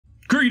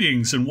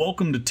Greetings and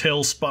welcome to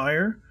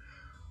TaleSpire.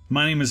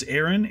 My name is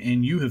Aaron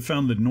and you have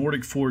found the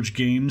Nordic Forge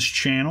Games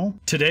channel.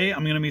 Today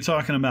I'm going to be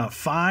talking about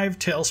 5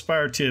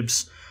 TaleSpire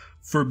tips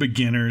for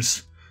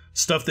beginners,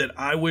 stuff that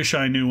I wish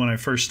I knew when I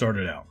first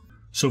started out.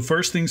 So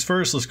first things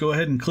first, let's go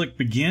ahead and click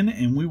begin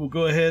and we will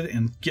go ahead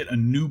and get a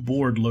new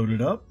board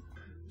loaded up.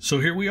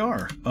 So here we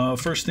are.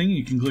 First thing,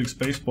 you can click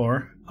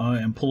spacebar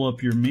and pull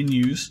up your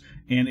menus,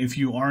 and if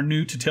you are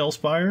new to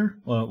TaleSpire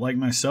like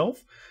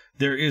myself,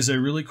 there is a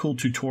really cool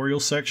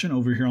tutorial section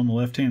over here on the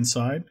left hand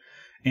side,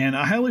 and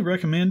I highly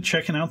recommend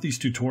checking out these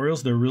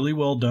tutorials. They're really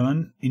well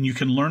done and you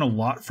can learn a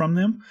lot from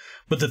them.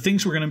 But the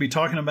things we're going to be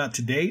talking about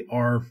today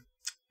are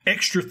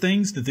extra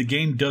things that the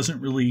game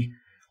doesn't really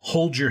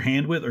hold your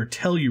hand with or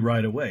tell you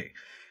right away.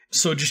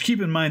 So just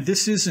keep in mind,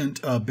 this isn't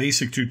a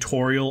basic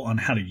tutorial on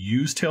how to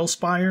use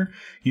TaleSpire,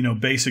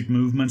 basic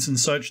movements and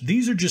such.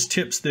 These are just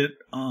tips that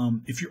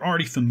if you're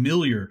already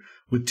familiar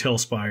with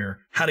TaleSpire,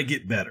 how to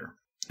get better.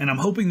 And I'm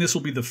hoping this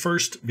will be the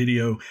first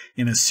video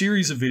in a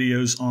series of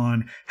videos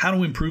on how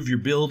to improve your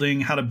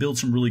building, how to build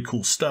some really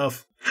cool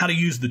stuff, how to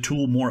use the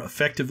tool more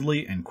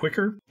effectively and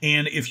quicker.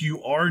 And if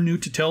you are new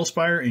to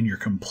TaleSpire and you're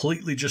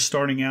completely just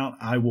starting out,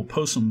 I will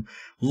post some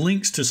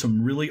links to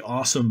some really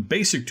awesome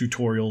basic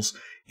tutorials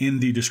in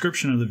the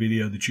description of the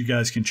video that you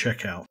guys can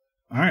check out.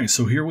 All right,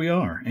 so here we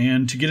are.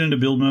 And to get into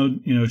build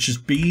mode, it's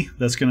just B.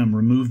 That's going to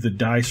remove the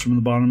dice from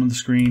the bottom of the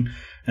screen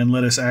and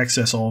let us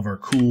access all of our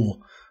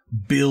cool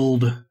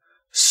build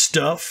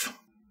stuff.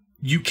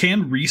 You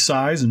can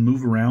resize and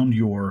move around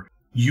your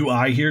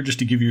UI here just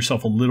to give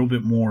yourself a little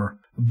bit more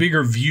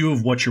bigger view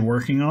of what you're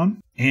working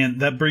on. And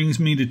that brings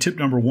me to tip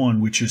number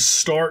 1, which is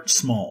start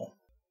small.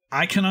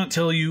 I cannot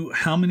tell you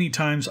how many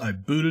times I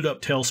booted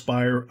up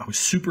TaleSpire. I was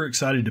super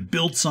excited to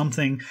build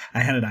something.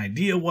 I had an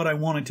idea what I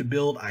wanted to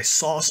build. I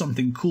saw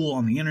something cool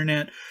on the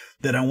internet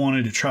that I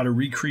wanted to try to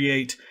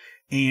recreate,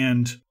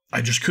 and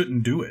I just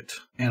couldn't do it.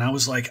 And I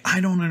was like, I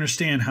don't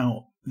understand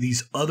how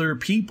these other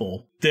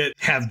people that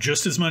have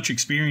just as much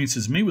experience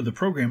as me with the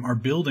program are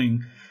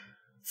building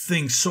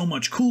things so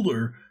much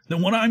cooler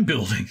than what I'm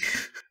building.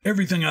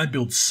 Everything I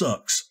build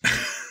sucks.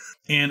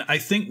 And I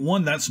think,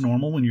 one, that's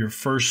normal when you're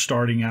first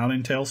starting out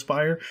in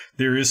TaleSpire.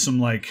 There is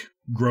some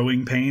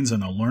growing pains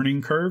and a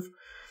learning curve.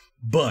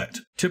 But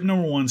tip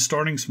number 1,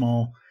 starting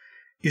small,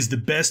 is the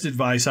best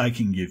advice I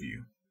can give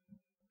you.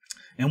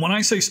 And when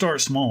I say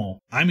start small,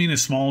 I mean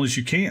as small as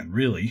you can,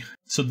 really.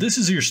 So this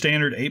is your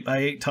standard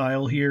 8x8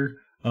 tile here,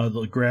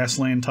 the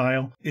grassland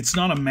tile. It's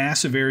not a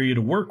massive area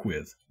to work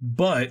with,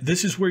 but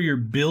this is where your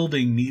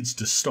building needs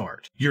to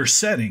start. Your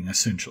setting,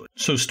 essentially.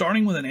 So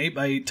starting with an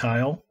 8x8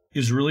 tile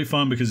is really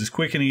fun because it's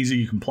quick and easy.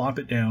 You can plop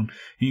it down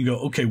and you go,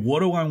 okay, what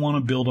do I want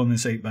to build on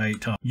this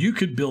 8x8 tile? You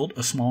could build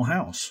a small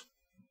house.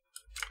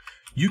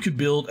 You could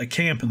build a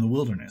camp in the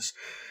wilderness.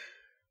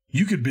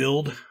 You could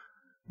build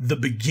the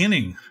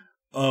beginning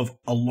of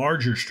a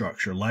larger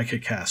structure like a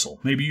castle.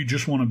 Maybe you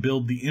just want to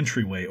build the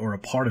entryway or a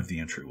part of the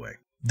entryway.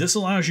 This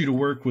allows you to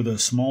work with a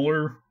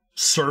smaller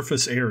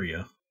surface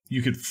area.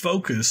 You could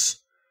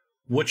focus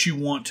what you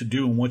want to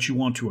do and what you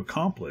want to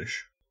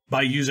accomplish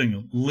by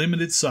using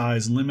limited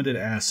size, limited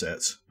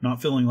assets,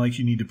 not feeling like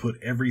you need to put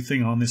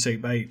everything on this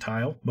 8x8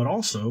 tile, but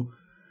also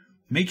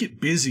make it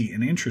busy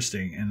and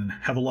interesting and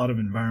have a lot of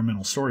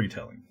environmental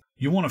storytelling.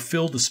 You want to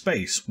fill the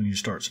space when you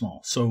start small.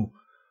 So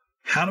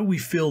how do we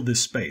fill this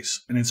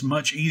space? And it's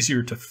much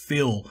easier to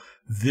fill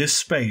this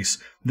space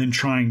than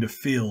trying to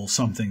fill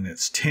something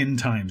that's 10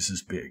 times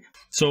as big.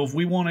 So if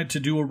we wanted to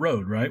do a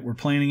road, right? We're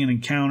planning an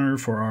encounter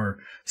for our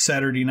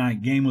Saturday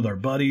night game with our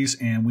buddies,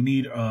 and we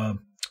need a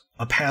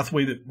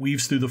pathway that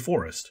weaves through the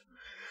forest.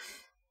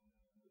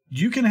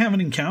 You can have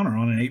an encounter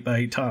on an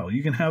 8x8 tile.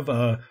 You can have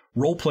a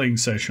role-playing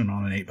session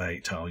on an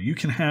 8x8 tile. You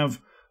can have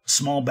a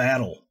small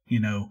battle,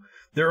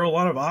 There are a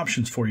lot of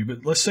options for you,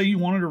 but let's say you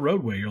wanted a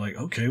roadway. You're like,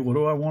 okay, what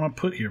do I want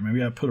to put here?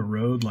 Maybe I put a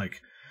road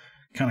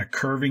kind of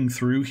curving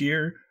through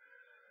here.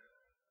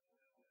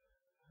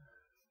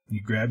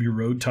 You grab your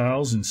road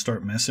tiles and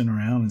start messing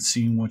around and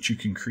seeing what you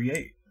can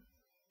create.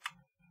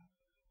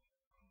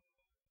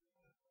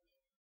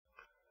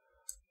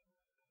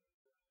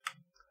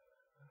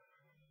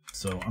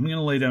 So I'm going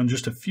to lay down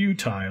just a few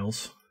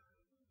tiles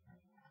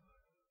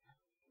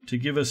to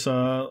give us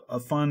a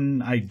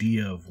fun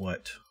idea of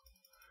what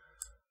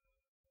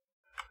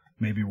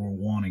maybe we're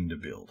wanting to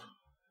build.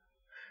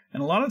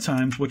 And a lot of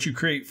times what you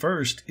create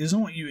first isn't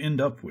what you end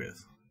up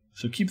with.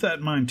 So keep that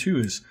in mind too,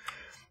 is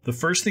the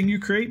first thing you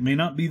create may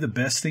not be the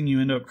best thing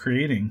you end up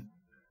creating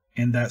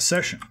in that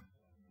session.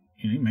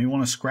 You may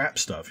want to scrap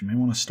stuff. You may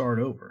want to start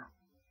over.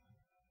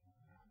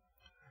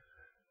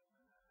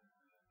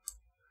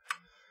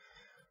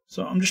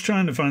 So I'm just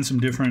trying to find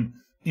some different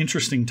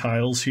interesting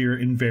tiles here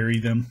and vary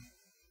them.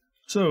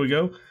 So there we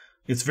go.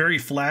 It's very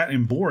flat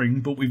and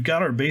boring, but we've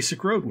got our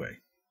basic roadway.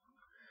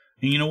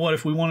 And you know what?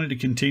 If we wanted to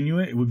continue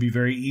it, it would be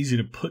very easy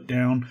to put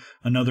down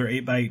another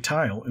 8x8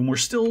 tile. And we're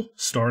still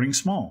starting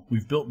small.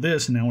 We've built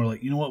this, and now we're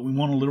like, you know what? We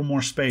want a little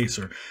more space,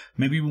 or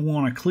maybe we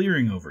want a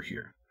clearing over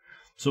here.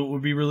 So it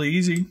would be really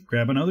easy.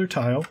 Grab another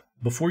tile.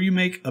 Before you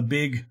make a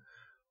big,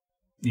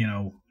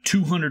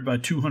 200 by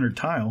 200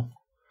 tile.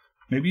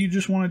 Maybe you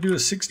just want to do a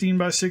 16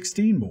 by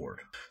 16 board.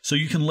 So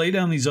you can lay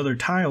down these other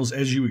tiles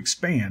as you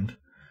expand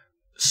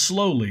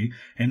slowly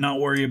and not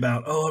worry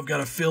about, oh, I've got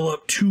to fill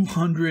up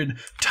 200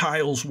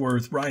 tiles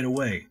worth right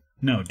away.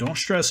 No, don't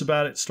stress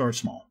about it. Start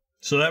small.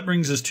 So that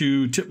brings us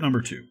to tip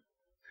number 2,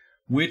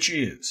 which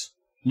is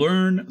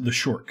learn the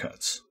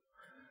shortcuts.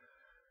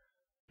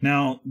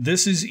 Now,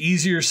 this is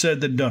easier said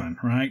than done,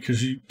 right?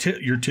 Because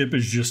your tip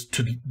is just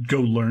to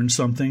go learn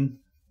something.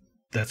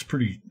 That's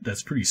pretty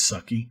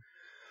sucky.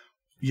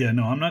 Yeah,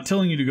 no, I'm not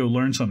telling you to go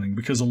learn something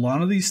because a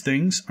lot of these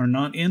things are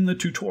not in the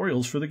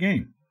tutorials for the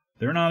game.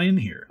 They're not in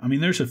here. I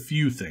mean, there's a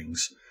few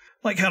things,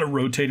 like how to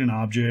rotate an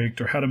object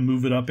or how to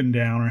move it up and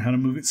down or how to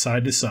move it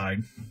side to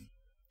side.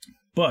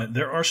 But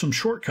there are some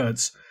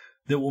shortcuts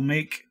that will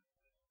make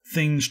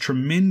things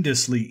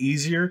tremendously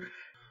easier.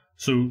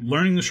 So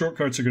learning the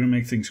shortcuts are going to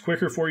make things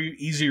quicker for you,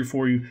 easier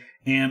for you,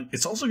 and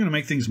it's also going to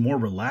make things more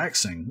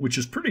relaxing, which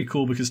is pretty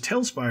cool because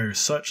TaleSpire is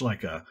such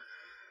like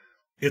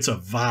it's a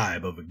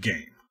vibe of a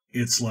game.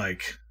 It's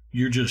like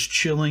you're just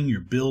chilling, you're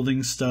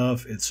building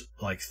stuff. It's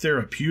like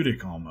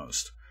therapeutic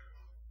almost,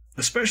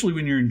 especially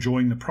when you're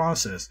enjoying the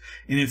process.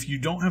 And if you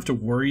don't have to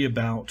worry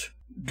about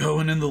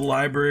going in the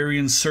library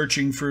and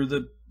searching for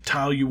the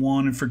tile you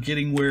want and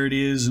forgetting where it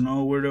is and,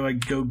 oh, where do I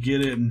go get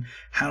it and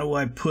how do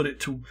I put it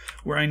to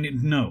where I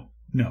need. No.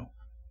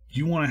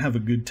 You want to have a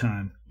good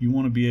time. You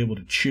want to be able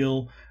to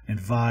chill and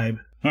vibe.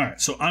 All right,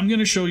 so I'm going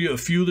to show you a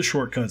few of the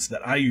shortcuts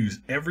that I use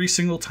every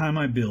single time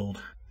I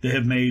build that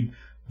have made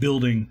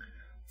building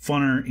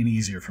funner and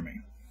easier for me.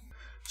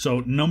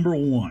 So number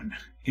 1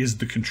 is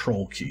the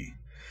control key.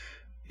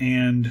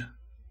 And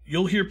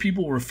you'll hear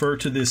people refer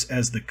to this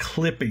as the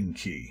clipping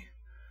key.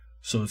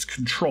 So it's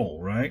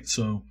control, right?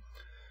 So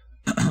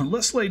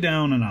let's lay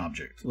down an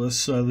object.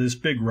 Let's this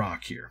big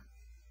rock here.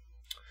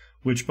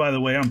 Which, by the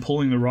way, I'm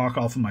pulling the rock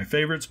off of my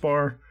favorites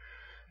bar.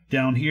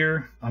 Down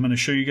here, I'm going to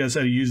show you guys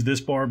how to use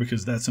this bar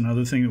because that's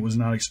another thing that was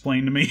not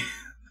explained to me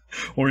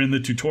or in the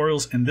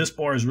tutorials. And this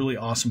bar is really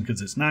awesome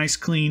because it's nice,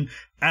 clean,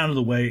 out of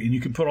the way, and you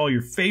can put all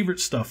your favorite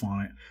stuff on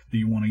it that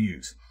you want to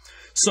use.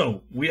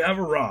 So we have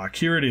a rock.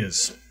 Here it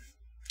is.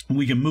 And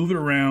we can move it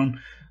around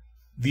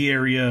the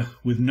area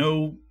with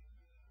no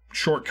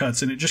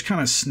shortcuts, and it just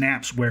kind of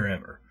snaps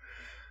wherever,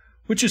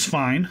 which is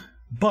fine.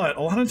 But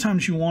a lot of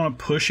times you want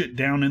to push it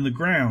down in the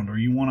ground, or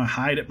you want to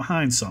hide it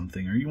behind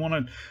something, or you want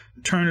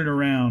to turn it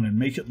around and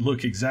make it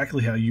look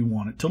exactly how you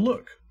want it to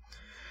look.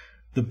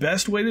 The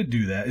best way to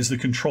do that is the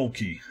control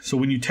key. So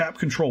when you tap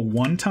control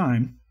 1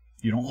 time,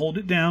 you don't hold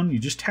it down, you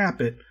just tap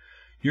it,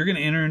 you're going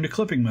to enter into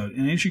clipping mode.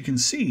 And as you can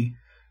see,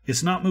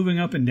 it's not moving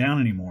up and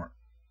down anymore.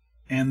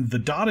 And the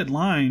dotted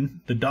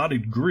line, the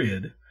dotted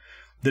grid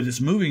that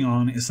it's moving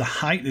on is the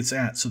height it's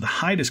at. So the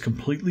height is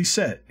completely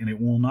set, and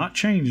it will not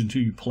change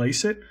until you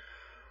place it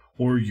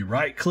or you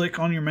right click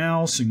on your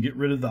mouse and get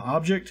rid of the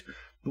object.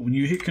 But when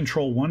you hit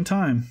control 1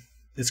 time,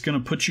 it's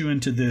going to put you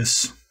into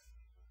this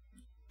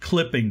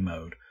clipping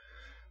mode.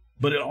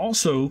 But it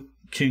also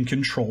can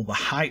control the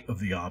height of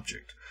the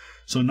object.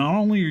 So not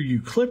only are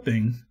you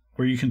clipping,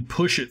 where you can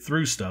push it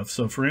through stuff.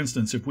 So for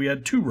instance, if we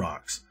had 2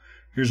 rocks,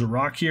 here's a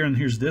rock here and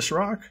here's this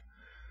rock.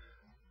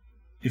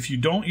 If you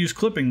don't use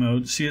clipping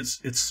mode, see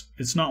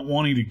it's not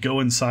wanting to go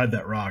inside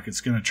that rock.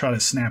 It's going to try to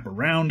snap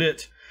around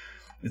it.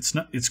 It's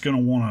going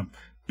to want to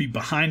be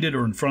behind it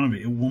or in front of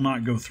it. It will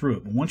not go through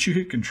it. But once you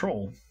hit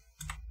control,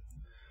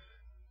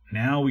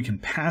 now we can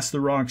pass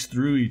the rocks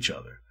through each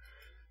other.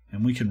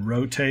 And we can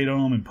rotate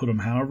them and put them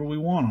however we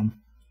want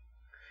them.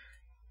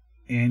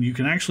 And you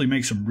can actually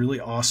make some really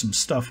awesome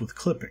stuff with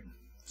clipping.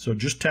 So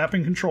just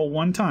tapping control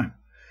 1 time.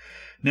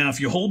 Now if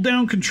you hold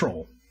down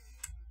control,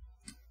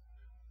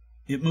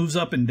 it moves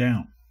up and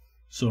down.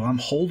 So I'm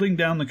holding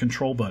down the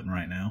control button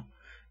right now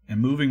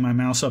and moving my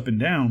mouse up and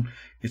down.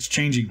 It's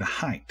changing the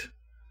height.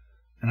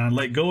 And I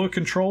let go of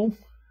control,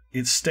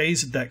 it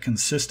stays at that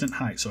consistent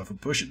height. So if I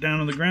push it down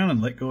to the ground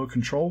and let go of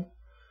control,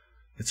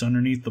 it's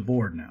underneath the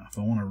board now. If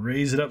I want to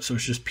raise it up so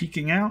it's just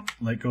peeking out,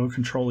 let go of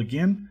control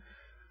again,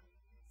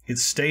 it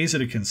stays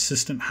at a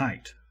consistent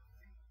height.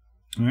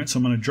 All right, so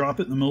I'm going to drop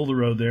it in the middle of the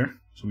road there.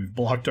 So we've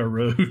blocked our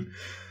road.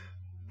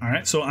 All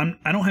right, so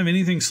I don't have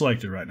anything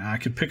selected right now. I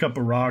could pick up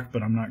a rock,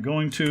 but I'm not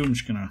going to. I'm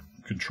just going to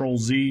Control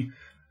Z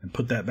and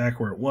put that back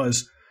where it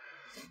was.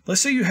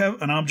 Let's say you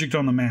have an object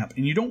on the map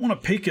and you don't want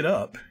to pick it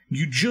up.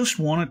 You just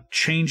want to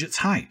change its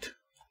height.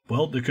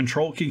 Well, the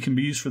control key can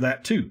be used for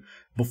that too.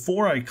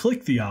 Before I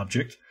click the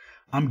object,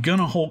 I'm going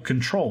to hold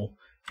control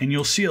and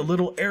you'll see a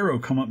little arrow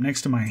come up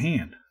next to my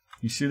hand.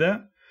 You see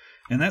that?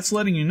 And that's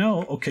letting you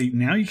know, okay,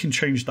 now you can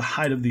change the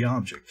height of the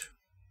object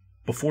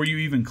before you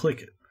even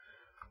click it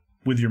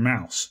with your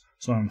mouse.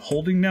 So I'm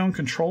holding down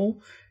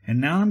control and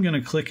now I'm going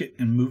to click it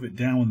and move it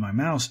down with my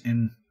mouse,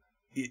 and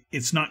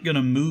it's not going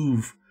to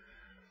move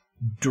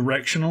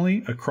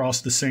directionally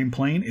across the same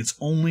plane. It's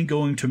only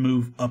going to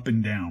move up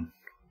and down.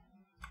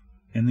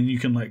 And then you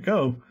can let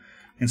go.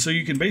 And so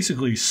you can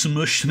basically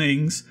smush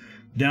things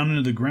down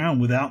into the ground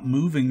without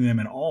moving them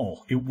at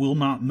all. It will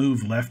not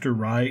move left or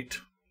right.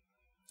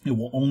 It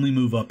will only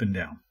move up and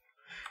down.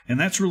 And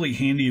that's really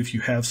handy if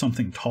you have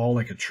something tall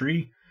like a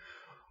tree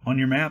on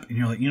your map and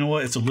you're like, you know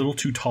what, it's a little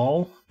too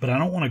tall, but I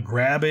don't want to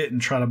grab it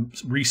and try to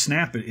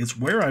re-snap it. It's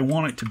where I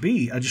want it to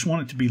be. I just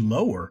want it to be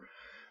lower.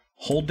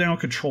 Hold down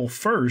Control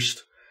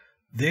first,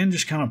 then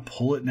just kind of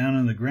pull it down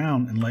in the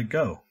ground and let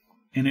go.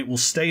 And it will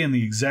stay in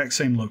the exact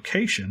same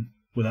location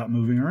without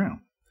moving around.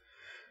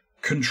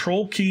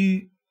 Control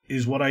key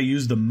is what I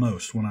use the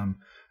most when I'm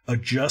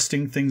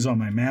adjusting things on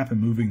my map and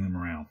moving them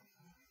around.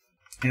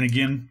 And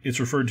again, it's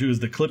referred to as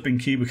the clipping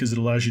key because it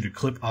allows you to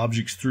clip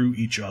objects through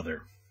each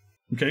other.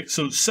 Okay,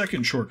 so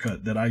second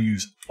shortcut that I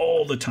use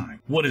all the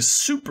time. What is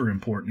super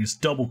important is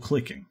double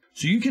clicking.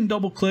 So you can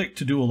double click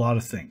to do a lot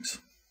of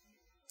things.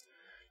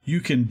 You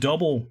can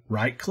double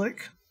right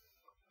click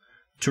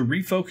to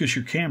refocus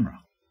your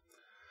camera.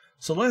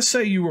 So let's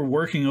say you were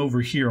working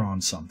over here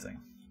on something.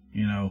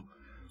 You know,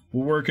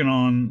 we're working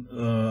on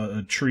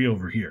a tree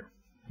over here.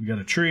 We got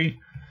a tree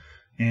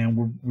and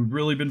we've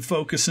really been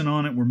focusing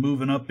on it. We're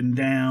moving up and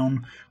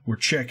down. We're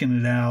checking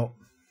it out.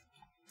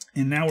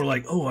 And now we're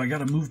like, oh, I got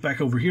to move back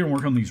over here and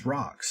work on these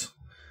rocks.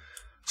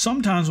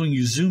 Sometimes when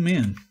you zoom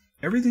in,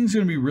 everything's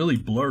going to be really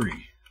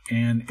blurry.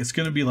 And it's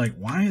going to be like,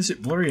 why is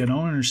it blurry? I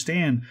don't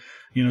understand.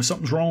 You know,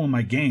 something's wrong with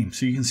my game.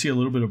 So you can see a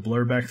little bit of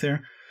blur back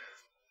there.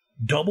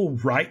 Double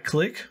right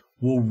click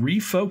will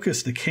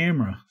refocus the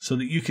camera so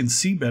that you can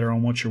see better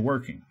on what you're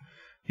working.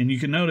 And you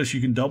can notice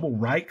you can double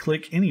right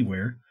click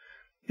anywhere.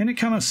 And it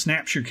kind of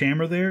snaps your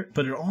camera there.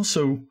 But it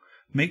also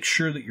make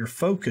sure that your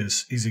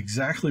focus is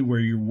exactly where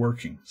you're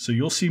working. So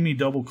you'll see me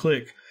double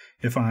click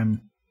if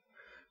I'm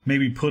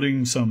maybe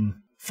putting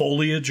some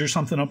foliage or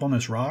something up on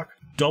this rock.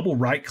 Double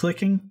right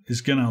clicking is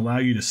going to allow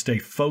you to stay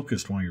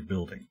focused while you're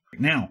building.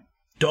 Now,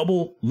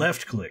 double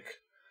left click.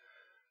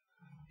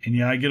 And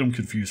yeah, I get them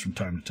confused from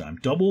time to time.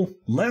 Double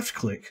left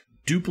click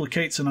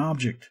duplicates an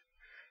object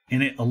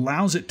and it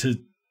allows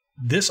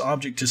this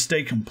object to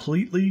stay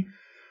completely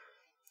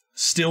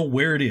still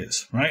where it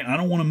is, right? I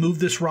don't want to move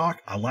this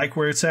rock. I like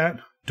where it's at.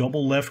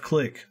 Double left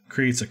click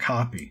creates a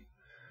copy.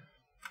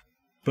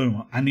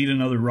 Boom. I need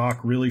another rock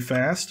really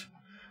fast.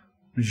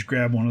 Just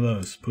grab one of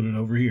those, put it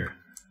over here.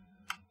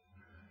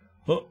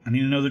 Oh, I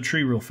need another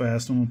tree real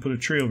fast. I'm going to put a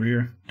tree over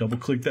here. Double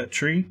click that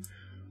tree.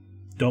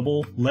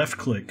 Double left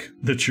click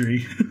the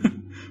tree.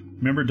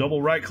 Remember,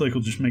 double right click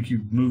will just make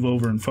you move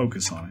over and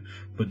focus on it.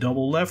 But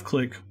double left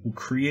click will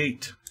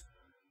create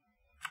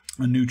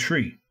a new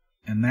tree.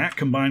 And that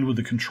combined with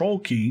the control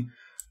key,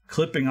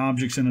 clipping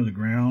objects into the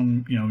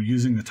ground, you know,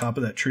 using the top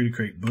of that tree to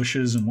create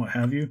bushes and what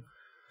have you,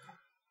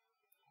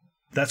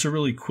 that's a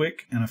really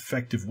quick and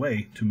effective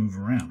way to move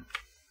around.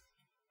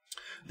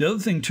 The other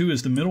thing too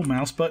is the middle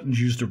mouse button is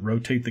used to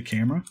rotate the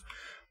camera.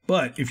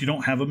 But if you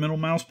don't have a middle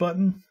mouse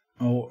button,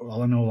 I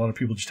know a lot of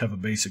people just have a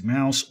basic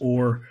mouse,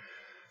 or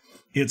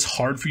it's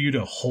hard for you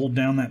to hold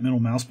down that middle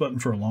mouse button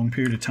for a long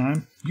period of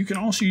time, you can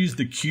also use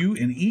the Q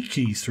and E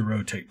keys to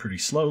rotate pretty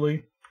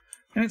slowly.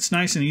 And it's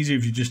nice and easy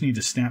if you just need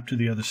to snap to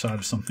the other side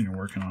of something you're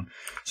working on.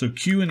 So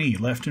Q and E,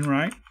 left and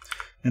right.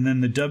 And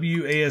then the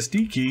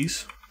WASD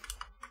keys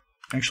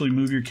actually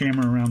move your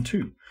camera around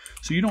too.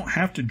 So you don't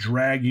have to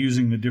drag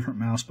using the different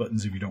mouse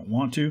buttons if you don't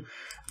want to.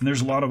 And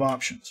there's a lot of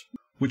options.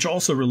 Which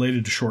also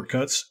related to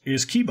shortcuts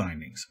is key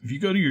bindings. If you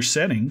go to your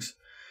settings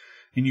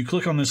and you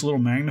click on this little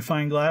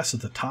magnifying glass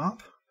at the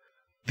top,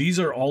 these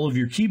are all of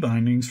your key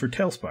bindings for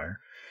TaleSpire.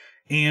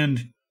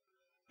 And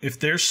if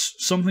there's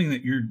something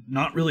that you're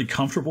not really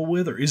comfortable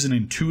with or isn't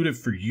intuitive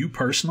for you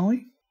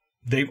personally,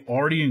 they've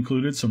already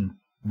included some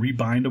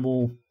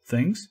rebindable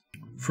things.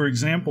 For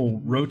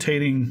example,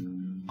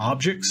 rotating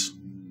objects.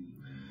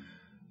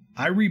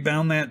 I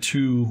rebound that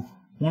to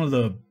one of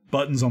the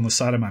buttons on the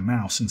side of my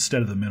mouse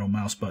instead of the middle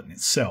mouse button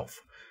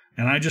itself.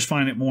 And I just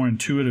find it more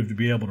intuitive to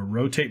be able to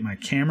rotate my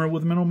camera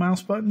with the middle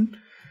mouse button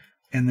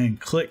and then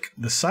click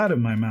the side of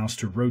my mouse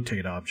to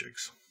rotate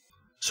objects.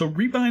 So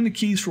rebind the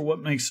keys for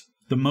what makes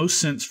the most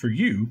sense for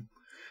you,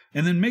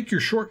 and then make your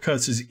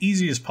shortcuts as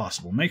easy as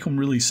possible. Make them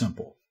really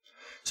simple.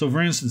 So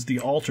for instance, the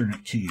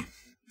alternate key.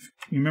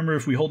 You remember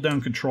if we hold down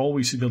Control,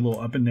 we see the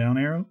little up and down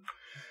arrow?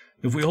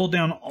 If we hold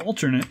down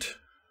alternate,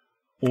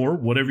 or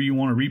whatever you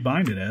want to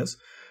rebind it as,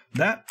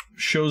 that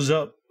shows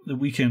up that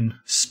we can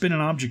spin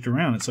an object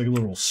around. It's like a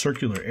little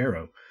circular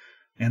arrow.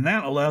 And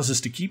that allows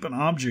us to keep an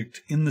object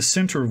in the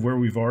center of where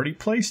we've already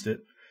placed it,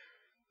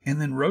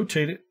 and then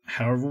rotate it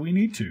however we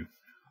need to.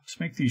 Let's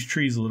make these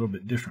trees a little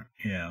bit different.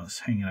 Yeah, let's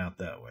hang it out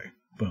that way.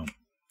 Boom.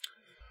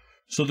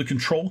 So the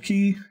Control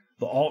key,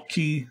 the Alt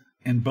key,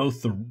 and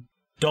both the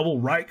double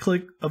right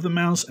click of the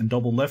mouse and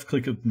double left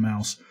click of the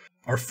mouse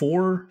are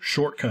 4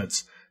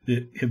 shortcuts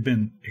that have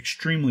been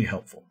extremely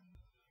helpful.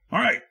 All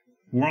right,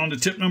 we're on to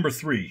tip number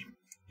 3,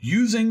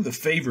 using the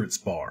favorites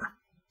bar.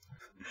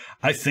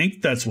 I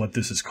think that's what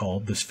this is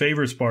called, this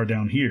favorites bar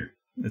down here.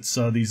 It's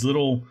these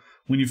little,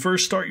 when you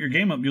first start your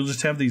game up, you'll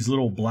just have these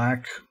little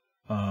black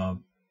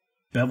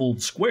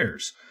beveled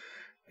squares.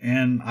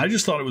 And I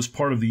just thought it was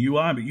part of the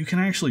UI, but you can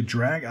actually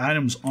drag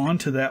items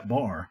onto that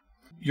bar.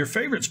 Your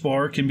favorites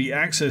bar can be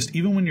accessed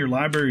even when your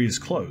library is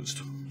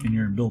closed and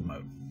you're in build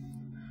mode.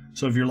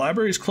 So if your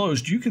library is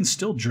closed, you can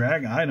still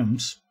drag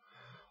items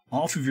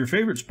off of your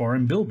favorites bar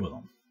and build with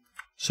them.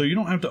 So you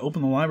don't have to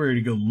open the library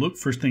to go look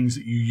for things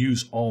that you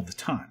use all the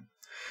time.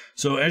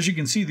 So as you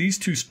can see, these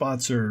two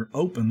spots are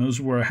open. Those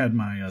are where I had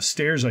my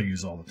stairs I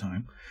use all the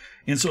time.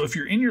 And so if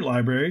you're in your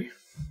library,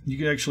 you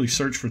can actually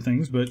search for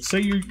things, but say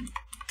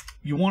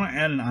you want to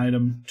add an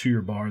item to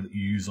your bar that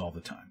you use all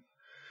the time.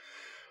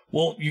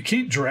 Well, you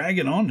can't drag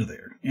it onto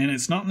there, and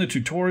it's not in the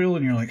tutorial,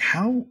 and you're like,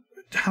 how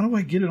do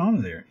I get it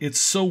onto there? It's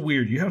so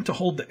weird. You have to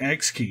hold the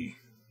X key.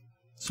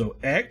 So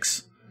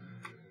X,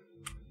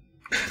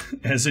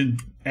 as in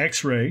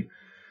X-ray,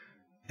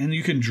 and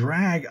you can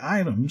drag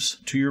items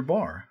to your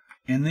bar.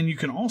 And then you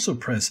can also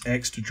press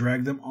X to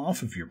drag them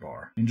off of your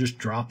bar and just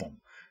drop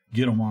them.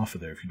 Get them off of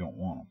there if you don't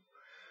want them.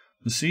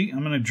 But see, I'm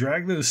going to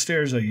drag those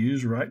stairs I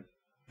use, right?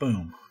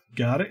 Boom.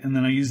 Got it. And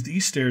then I use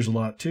these stairs a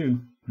lot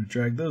too. I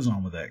drag those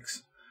on with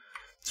X.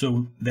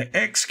 So the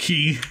X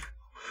key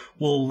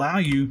will allow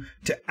you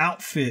to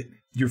outfit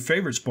your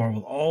favorites bar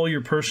with all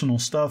your personal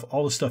stuff,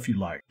 all the stuff you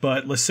like.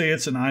 But let's say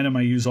it's an item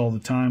I use all the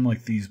time,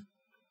 like these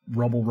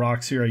rubble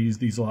rocks here. I use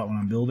these a lot when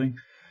I'm building.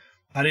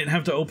 I didn't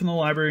have to open the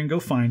library and go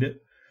find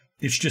it.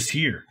 It's just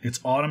here. It's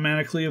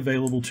automatically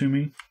available to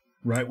me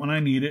right when I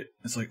need it.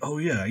 It's like, oh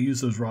yeah, I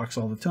use those rocks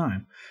all the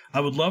time. I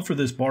would love for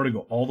this bar to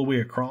go all the way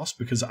across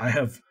because I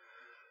have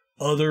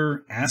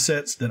other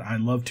assets that I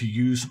love to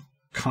use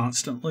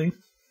constantly.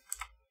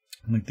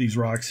 Like these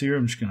rocks here,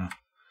 I'm just going to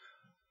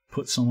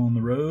put some on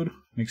the road,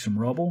 make some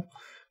rubble.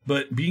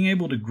 But being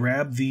able to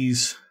grab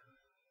these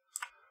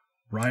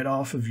right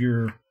off of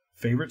your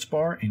favorites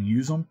bar and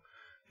use them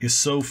is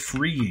so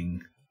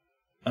freeing.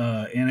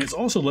 And it's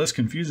also less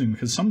confusing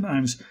because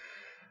sometimes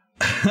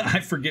I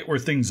forget where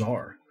things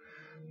are.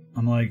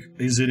 I'm like,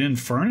 is it in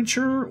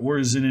furniture or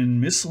is it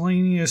in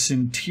miscellaneous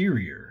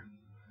interior?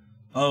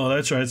 Oh,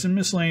 that's right. It's in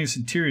miscellaneous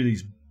interior,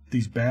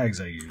 these bags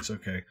I use.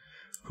 Okay,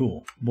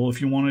 cool. Well, if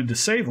you wanted to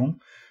save them,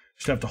 you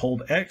just have to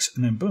hold X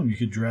and then boom, you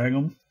could drag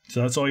them.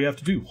 So that's all you have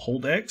to do.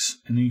 Hold X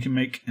and then you can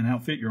make and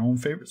outfit your own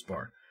favorites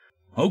bar.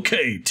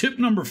 Okay, tip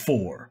number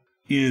 4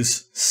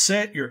 is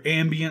set your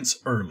ambience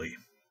early.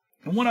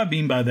 And what I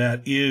mean by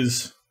that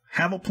is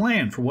have a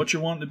plan for what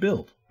you're wanting to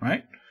build,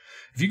 right?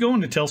 If you go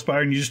into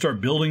TaleSpire and you just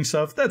start building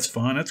stuff, that's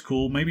fun, that's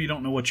cool. Maybe you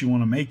don't know what you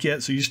want to make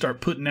yet, so you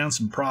start putting down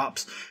some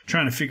props,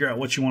 trying to figure out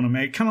what you want to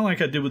make, kind of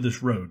like I did with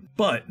this road.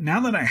 But now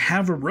that I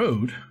have a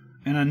road,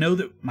 and I know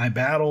that my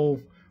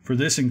battle for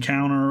this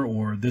encounter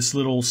or this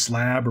little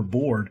slab or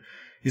board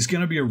is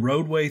going to be a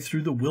roadway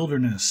through the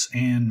wilderness,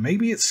 and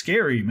maybe it's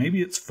scary,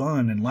 maybe it's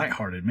fun and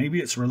lighthearted, maybe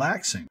it's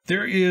relaxing.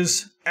 There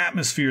is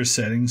atmosphere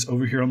settings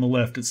over here on the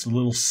left. It's the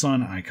little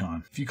sun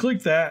icon. If you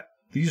click that,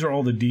 these are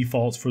all the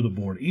defaults for the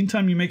board.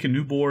 Anytime you make a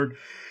new board,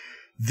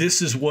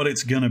 this is what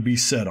it's going to be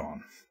set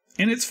on.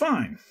 And it's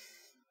fine.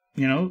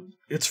 You know,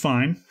 it's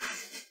fine,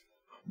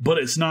 but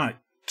it's not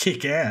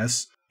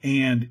kick-ass.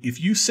 And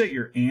if you set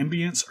your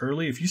ambience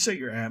early, if you set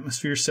your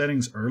atmosphere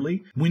settings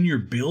early, when you're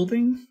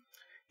building,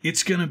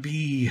 it's going to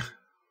be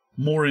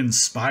more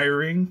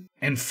inspiring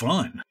and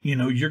fun. You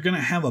know, you're going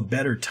to have a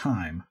better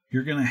time.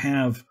 You're going to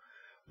have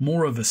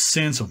more of a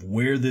sense of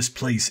where this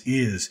place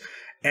is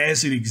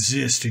as it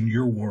exists in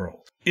your world.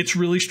 It's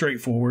really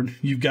straightforward.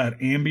 You've got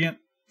ambient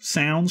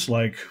sounds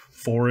like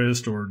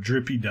forest or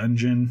drippy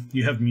dungeon.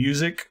 You have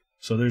music.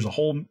 So there's a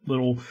whole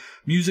little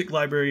music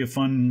library of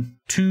fun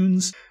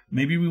tunes.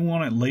 Maybe we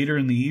want it later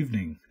in the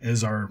evening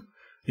as our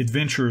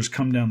adventurers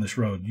come down this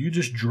road. You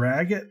just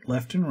drag it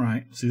left and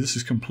right. See, this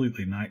is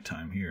completely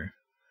nighttime here.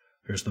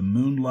 There's the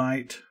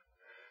moonlight.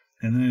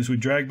 And then as we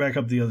drag back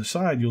up the other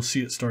side, you'll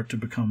see it start to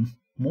become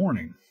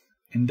morning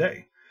and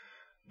day.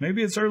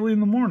 Maybe it's early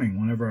in the morning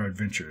whenever our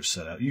adventure is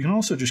set out. You can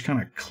also just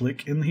kind of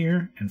click in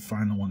here and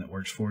find the one that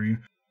works for you.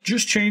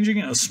 Just changing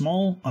it a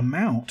small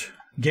amount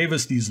gave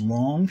us these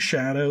long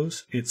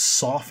shadows. It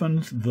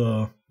softened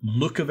the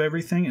look of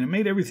everything, and it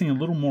made everything a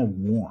little more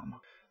warm.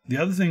 The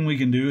other thing we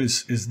can do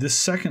is this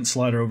second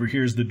slider over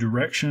here is the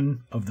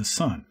direction of the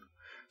sun.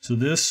 So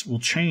this will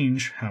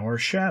change how our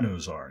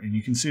shadows are. And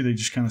you can see they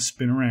just kind of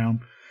spin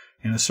around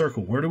in a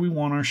circle. Where do we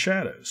want our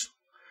shadows?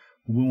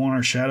 We want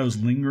our shadows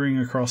lingering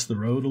across the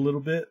road a little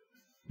bit.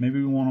 Maybe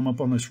we want them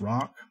up on this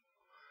rock.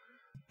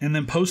 And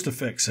then post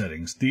effect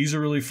settings. These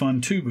are really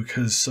fun too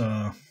because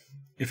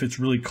if it's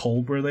really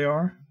cold where they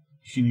are,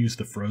 you can use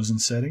the frozen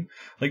setting.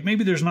 Like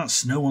maybe there's not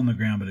snow on the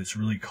ground, but it's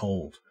really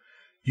cold.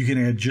 You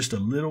can add just a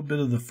little bit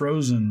of the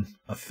frozen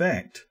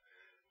effect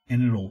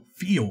and it'll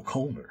feel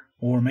colder.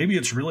 Or maybe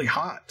it's really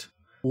hot.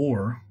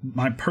 Or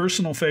my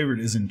personal favorite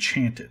is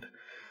Enchanted,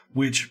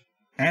 which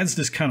adds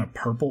this kind of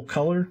purple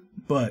color,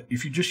 but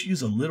if you just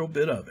use a little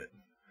bit of it,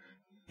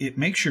 it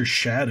makes your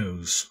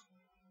shadows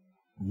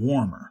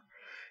warmer.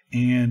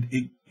 And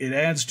it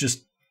adds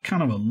just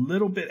kind of a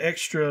little bit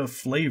extra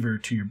flavor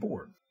to your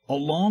board,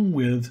 along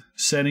with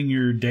setting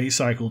your day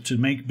cycle to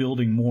make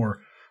building more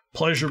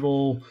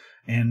pleasurable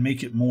and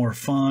make it more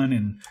fun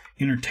and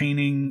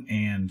entertaining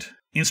and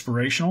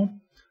inspirational.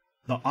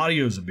 The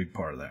audio is a big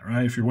part of that,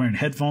 right? If you're wearing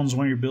headphones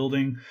while you're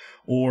building,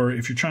 or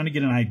if you're trying to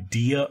get an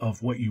idea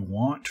of what you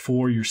want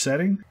for your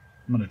setting,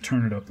 I'm going to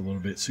turn it up a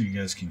little bit so you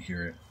guys can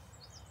hear it.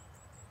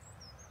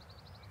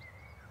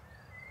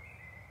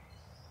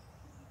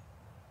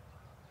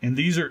 And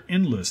these are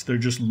endless. They're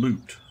just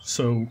looped.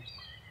 So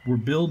we're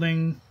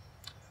building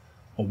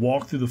a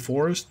walk through the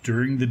forest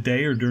during the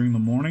day or during the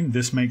morning.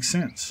 This makes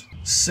sense.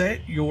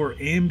 Set your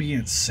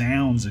ambient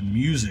sounds and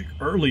music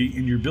early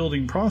in your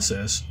building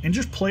process and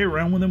just play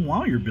around with them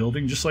while you're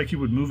building, just like you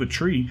would move a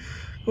tree.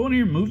 Go in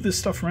here and move this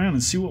stuff around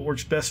and see what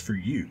works best for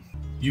you.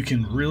 You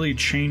can really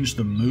change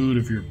the mood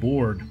of your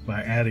board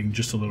by adding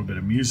just a little bit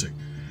of music.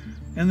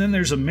 And then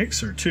there's a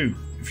mixer too.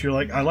 If you're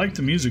like, I like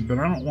the music, but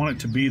I don't want it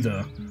to be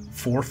the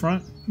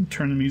forefront,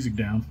 turn the music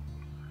down.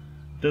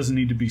 It doesn't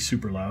need to be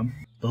super loud.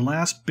 The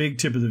last big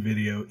tip of the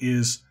video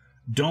is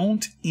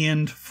don't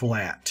end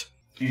flat.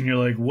 And you're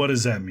like, what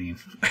does that mean?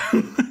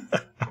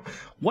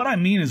 What I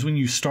mean is when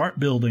you start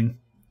building,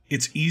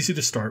 it's easy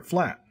to start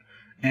flat.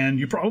 And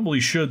you probably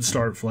should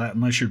start flat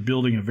unless you're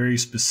building a very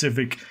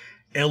specific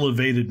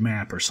elevated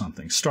map or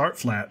something. Start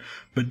flat,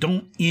 but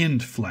don't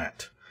end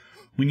flat.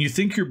 When you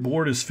think your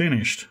board is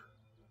finished,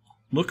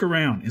 look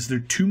around. Is there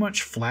too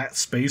much flat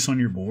space on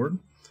your board?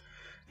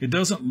 It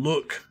doesn't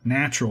look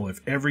natural if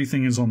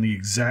everything is on the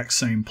exact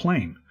same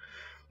plane.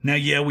 Now,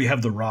 yeah, we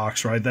have the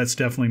rocks, right? That's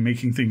definitely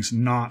making things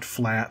not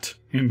flat,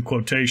 in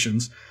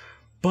quotations.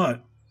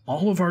 But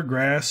all of our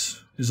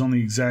grass is on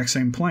the exact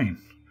same plane.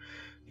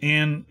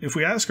 And if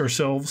we ask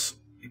ourselves,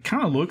 it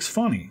kind of looks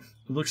funny.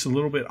 It looks a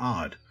little bit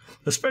odd,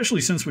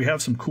 especially since we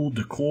have some cool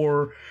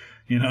decor,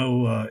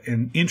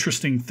 and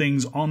interesting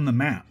things on the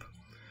map.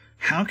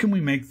 How can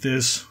we make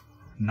this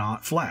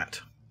not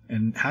flat?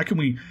 And how can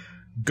we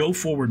go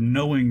forward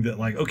knowing that,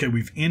 like, okay,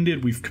 we've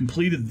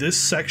completed this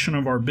section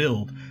of our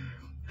build.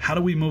 How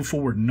do we move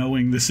forward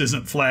knowing this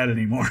isn't flat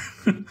anymore?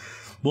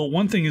 Well,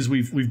 one thing is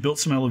we've built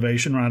some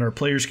elevation, right? Our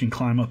players can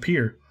climb up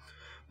here.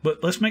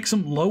 But let's make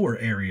some lower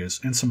areas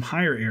and some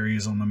higher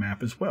areas on the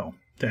map as well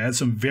to add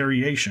some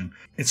variation.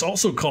 It's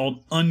also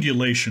called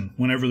undulation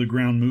whenever the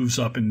ground moves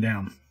up and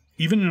down.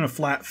 Even in a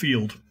flat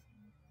field,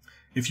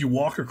 if you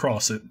walk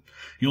across it,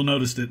 you'll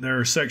notice that there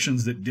are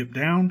sections that dip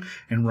down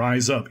and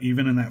rise up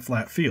even in that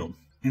flat field.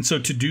 And so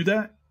to do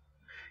that,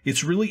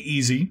 it's really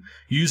easy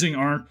using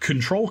our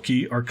control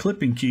key, our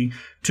clipping key,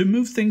 to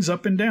move things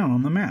up and down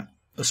on the map,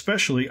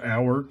 especially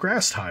our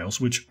grass tiles,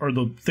 which are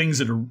the things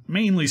that are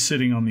mainly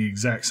sitting on the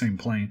exact same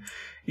plane.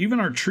 Even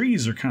our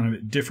trees are kind of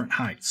at different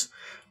heights.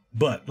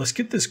 But let's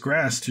get this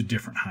grass to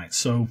different heights.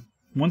 So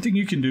one thing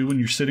you can do when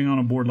you're sitting on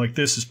a board like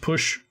this is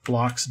push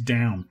blocks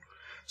down.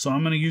 So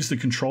I'm going to use the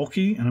control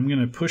key and I'm going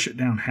to push it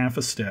down half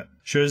a step.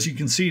 So as you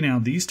can see now,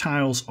 these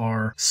tiles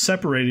are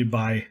separated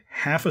by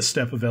half a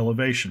step of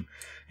elevation.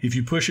 If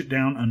you push it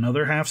down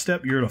another half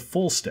step, you're at a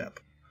full step.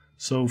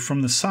 So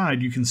from the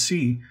side, you can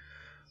see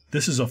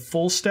this is a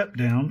full step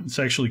down. It's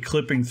actually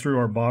clipping through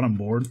our bottom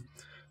board.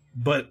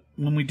 But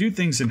when we do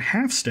things in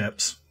half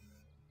steps,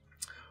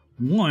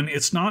 one,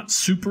 it's not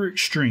super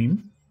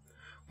extreme.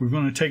 We're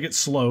going to take it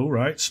slow,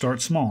 right?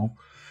 Start small.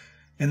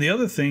 And the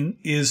other thing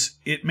is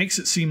it makes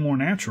it seem more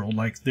natural,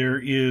 like there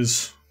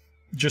is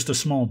just a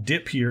small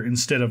dip here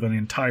instead of an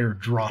entire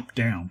drop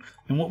down.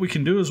 And what we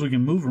can do is we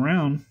can move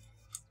around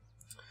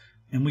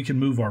and we can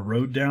move our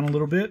road down a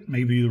little bit.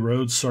 Maybe the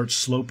road starts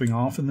sloping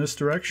off in this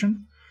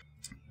direction.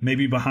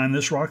 Maybe behind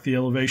this rock the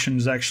elevation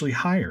is actually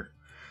higher.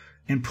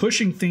 And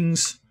pushing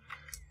things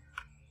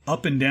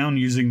up and down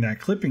using that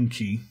clipping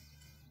key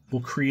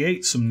will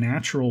create some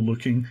natural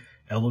looking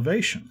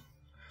elevation.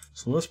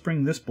 So let's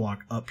bring this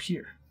block up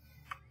here.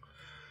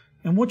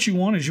 And what you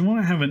want is you want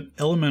to have an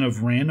element of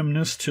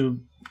randomness to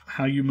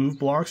how you move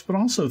blocks, but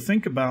also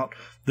think about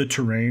the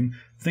terrain,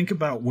 think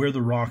about where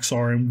the rocks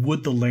are, and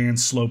would the land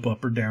slope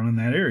up or down in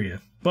that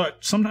area. But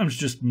sometimes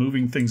just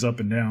moving things up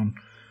and down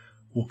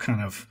will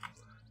kind of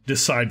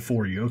decide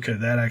for you. Okay,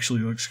 that actually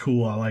looks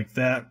cool. I like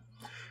that.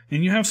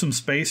 And you have some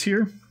space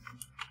here.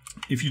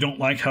 If you don't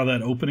like how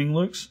that opening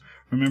looks,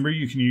 remember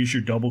you can use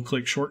your double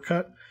click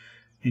shortcut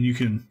and you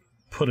can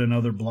put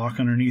another block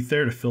underneath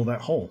there to fill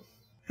that hole.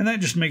 And that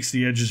just makes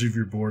the edges of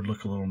your board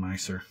look a little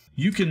nicer.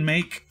 You can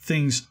make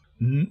things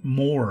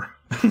more.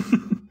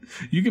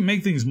 You can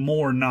make things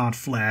more not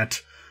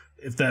flat,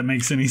 if that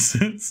makes any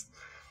sense.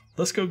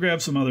 Let's go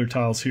grab some other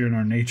tiles here in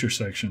our nature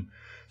section.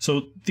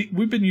 So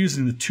we've been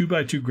using the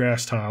 2x2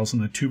 grass tiles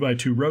and the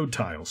 2x2 road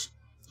tiles.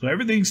 So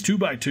everything's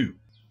 2x2.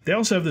 They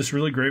also have this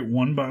really great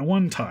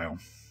 1x1 tile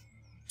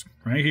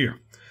right here.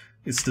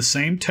 It's the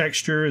same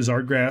texture as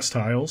our grass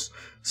tiles,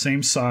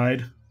 same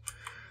side,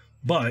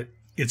 but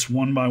it's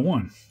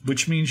 1x1,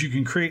 which means you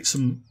can create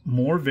some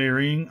more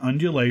varying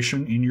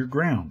undulation in your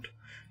ground.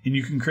 And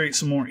you can create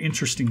some more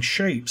interesting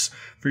shapes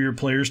for your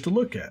players to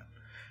look at.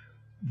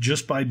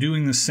 Just by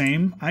doing the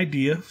same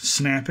idea,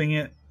 snapping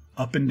it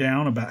up and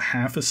down about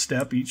half a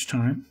step each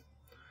time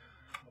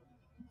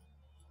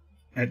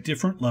at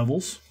different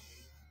levels.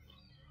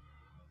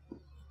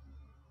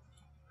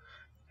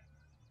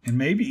 And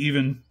maybe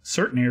even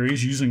certain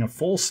areas using a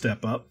full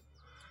step up.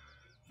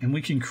 And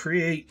we can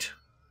create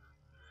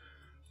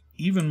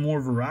even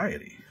more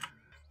variety.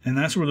 And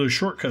that's where those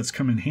shortcuts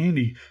come in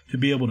handy to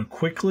be able to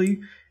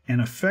quickly and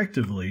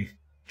effectively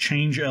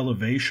change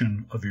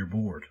elevation of your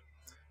board.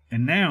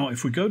 And now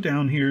if we go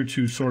down here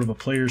to sort of a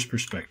player's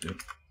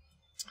perspective,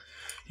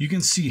 you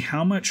can see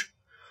how much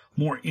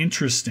more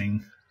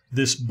interesting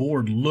this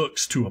board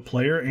looks to a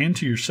player and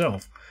to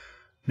yourself.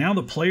 Now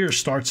the player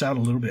starts out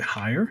a little bit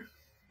higher.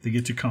 They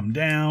get to come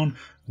down,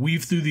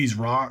 weave through these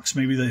rocks.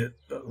 Maybe the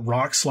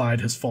rock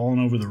slide has fallen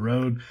over the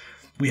road.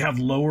 We have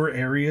lower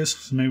areas,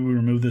 so maybe we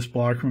remove this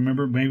block.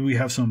 Remember, maybe we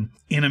have some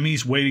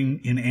enemies waiting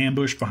in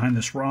ambush behind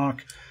this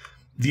rock.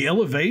 The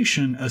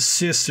elevation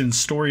assists in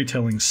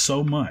storytelling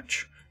so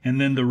much. And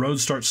then the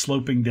road starts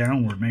sloping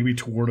downward, maybe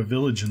toward a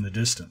village in the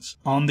distance.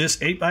 On this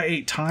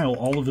 8x8 tile,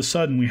 all of a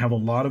sudden we have a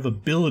lot of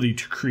ability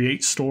to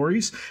create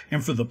stories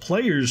and for the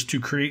players to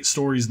create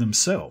stories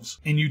themselves.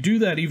 And you do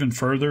that even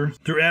further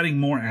through adding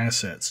more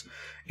assets.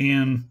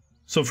 And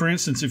so for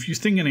instance, if you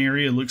think an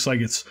area looks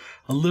like it's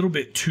a little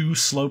bit too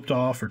sloped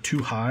off or too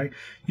high,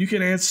 you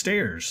can add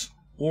stairs.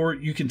 Or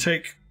you can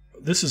take,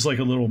 this is like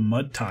a little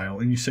mud tile,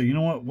 and you say, you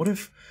know what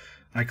if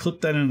I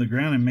clip that into the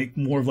ground and make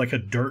more of like a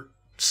dirt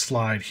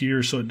slide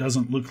here so it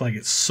doesn't look like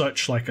it's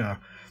such like a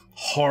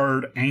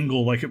hard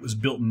angle like it was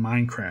built in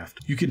Minecraft.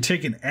 You can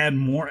take and add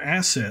more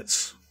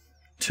assets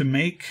to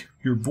make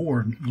your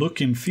board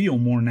look and feel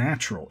more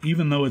natural.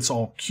 Even though it's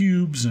all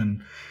cubes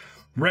and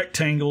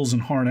rectangles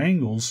and hard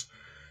angles,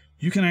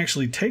 you can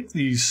actually take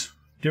these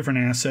different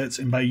assets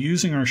and by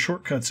using our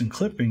shortcuts and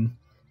clipping,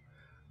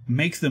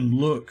 make them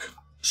look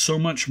so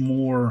much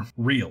more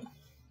real.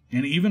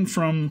 And even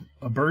from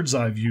a bird's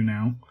eye view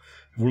now,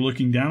 if we're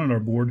looking down at our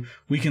board,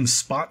 we can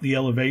spot the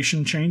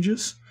elevation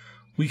changes.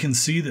 We can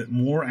see that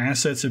more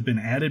assets have been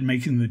added,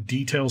 making the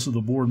details of the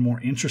board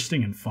more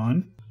interesting and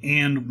fun.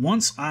 And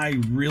once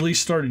I really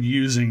started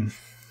using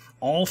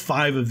all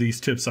 5 of these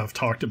tips I've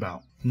talked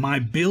about, my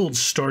builds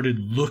started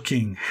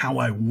looking how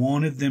I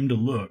wanted them to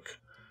look.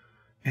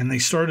 And they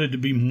started to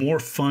be more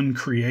fun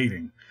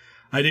creating.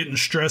 I didn't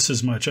stress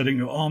as much. I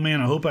didn't go, oh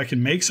man, I hope I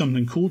can make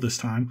something cool this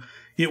time.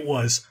 It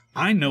was,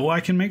 I know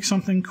I can make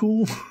something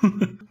cool.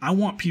 I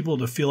want people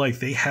to feel like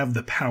they have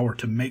the power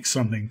to make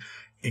something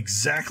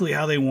exactly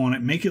how they want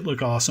it, make it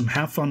look awesome,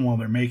 have fun while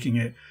they're making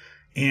it,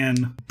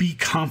 and be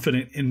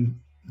confident in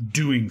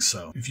doing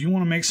so. If you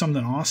want to make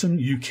something awesome,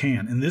 you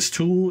can. And this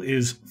tool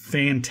is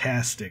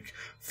fantastic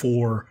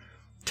for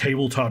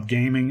tabletop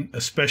gaming,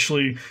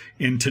 especially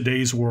in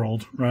today's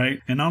world,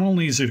 right? And not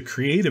only is it a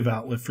creative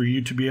outlet for you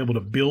to be able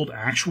to build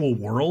actual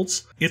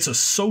worlds, it's a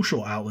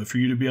social outlet for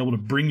you to be able to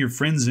bring your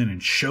friends in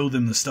and show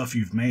them the stuff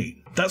you've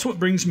made. That's what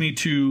brings me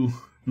to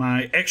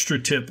my extra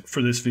tip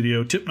for this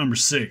video, tip number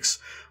 6,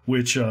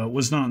 which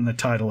was not in the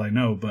title, I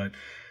know, but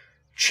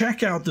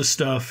check out the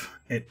stuff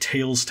at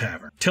Tales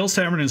Tavern. Tales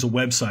Tavern is a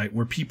website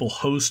where people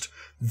host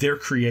their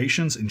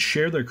creations and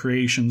share their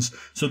creations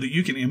so that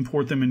you can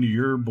import them into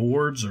your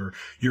boards or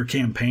your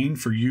campaign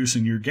for use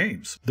in your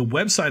games. The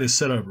website is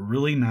set up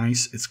really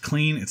nice. It's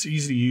clean, it's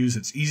easy to use,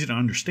 it's easy to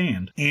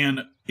understand,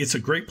 and it's a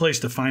great place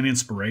to find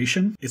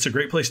inspiration. It's a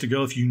great place to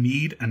go if you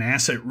need an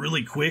asset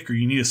really quick or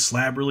you need a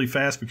slab really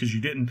fast because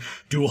you didn't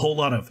do a whole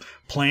lot of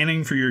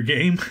planning for your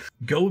game.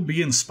 Go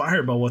be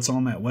inspired by what's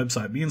on that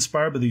website. Be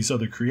inspired by these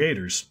other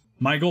creators.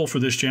 My goal for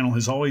this channel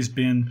has always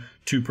been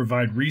to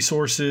provide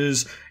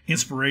resources,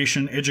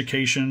 inspiration,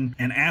 education,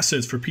 and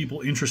assets for people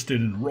interested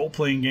in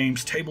role-playing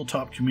games,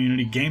 tabletop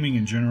community, gaming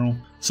in general.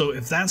 So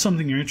if that's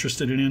something you're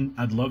interested in,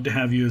 I'd love to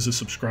have you as a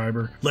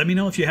subscriber. Let me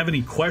know if you have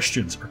any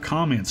questions or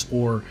comments,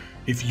 or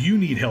if you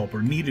need help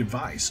or need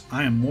advice.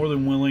 I am more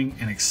than willing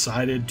and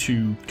excited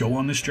to go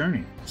on this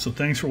journey. So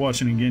thanks for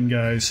watching again,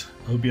 guys.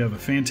 I hope you have a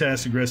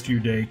fantastic rest of your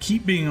day.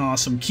 Keep being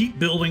awesome. Keep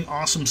building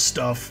awesome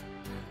stuff.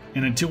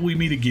 And until we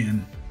meet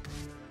again,